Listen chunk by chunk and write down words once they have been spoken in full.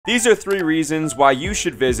These are 3 reasons why you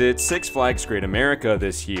should visit Six Flags Great America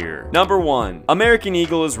this year. Number 1. American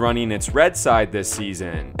Eagle is running its red side this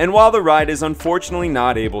season, and while the ride is unfortunately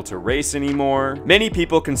not able to race anymore, many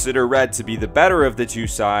people consider red to be the better of the 2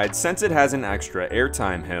 sides since it has an extra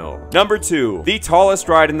airtime hill. Number 2. The tallest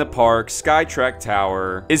ride in the park, Skytrek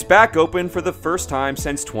Tower, is back open for the first time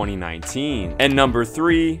since 2019. And number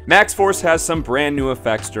 3. Max Force has some brand new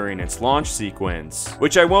effects during its launch sequence,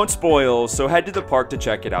 which I won't spoil, so head to the park to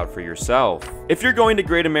check it out for yourself. If you're going to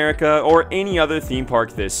Great America or any other theme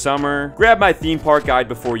park this summer, grab my theme park guide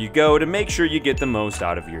before you go to make sure you get the most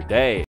out of your day.